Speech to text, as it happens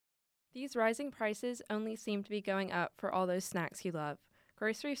These rising prices only seem to be going up for all those snacks you love.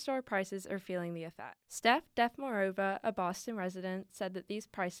 Grocery store prices are feeling the effect. Steph Defmorova, a Boston resident, said that these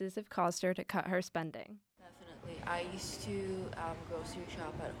prices have caused her to cut her spending. Definitely. I used to grocery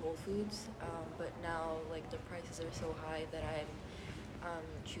shop at Whole Foods, but now like the prices are so high that I'm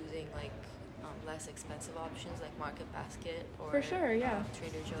choosing less expensive options like Market Basket or For sure, yeah.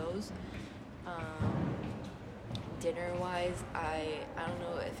 Trader Joe's. Um, Dinner wise, I don't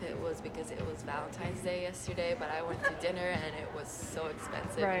know if it was because it was Valentine's Day yesterday, but I went to dinner and it was so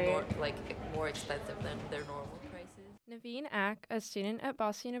expensive, Right. more expensive than their normal prices. Naveen Ack, a student at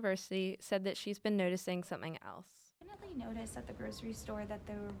Boston University, said that she's been noticing something else. Definitely noticed at the grocery store that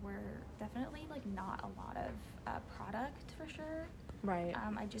there were definitely like not a lot of product for sure. Right.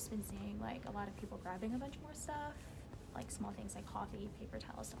 I've just been seeing like a lot of people grabbing a bunch more stuff, like small things like coffee, paper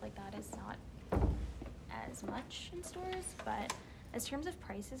towels, stuff like that is not as much in stores. But as terms of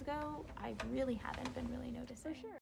prices go, I really haven't been really noticing. For sure.